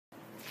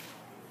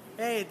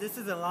Hey, this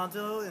is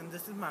Alonzo, and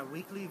this is my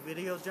weekly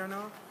video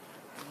journal.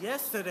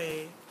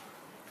 Yesterday,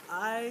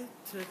 I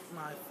took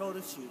my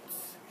photo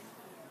shoots,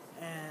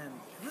 and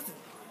it was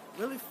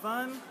really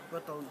fun,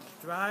 but the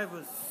drive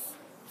was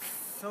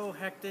so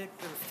hectic.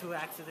 There was 2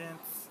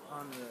 accidents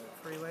on the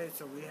freeway,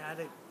 so we had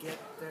to get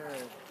there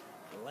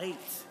late.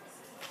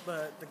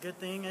 But the good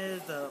thing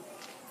is the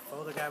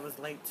photo guy was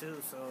late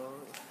too, so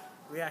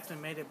we actually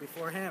made it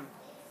before him.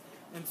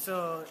 And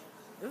so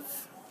it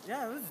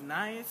was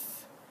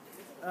nice.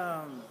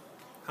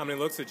 How many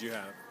looks did you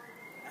have?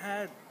 I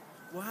had,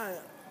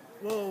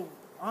 well,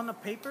 on the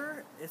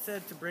paper it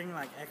said to bring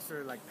like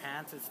extra like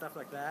pants and stuff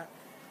like that,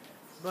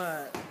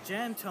 but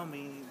Jen told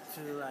me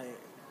to like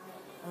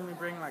only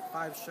bring like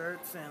 5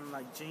 shirts and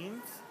like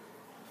jeans,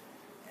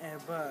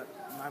 but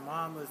my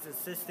mom was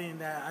insisting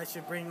that I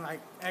should bring like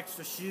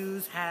extra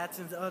shoes, hats,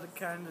 and other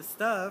kind of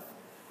stuff,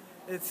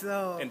 and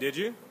so. And did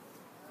you?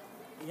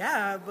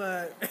 Yeah,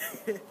 but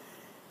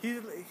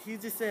he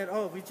just said,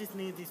 "Oh, we just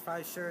need these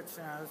 5 shirts,"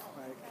 and I was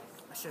like,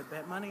 "I should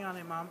bet money on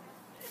it, Mom.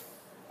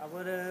 I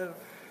would have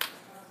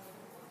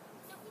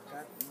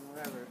got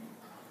whatever.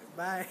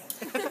 Bye."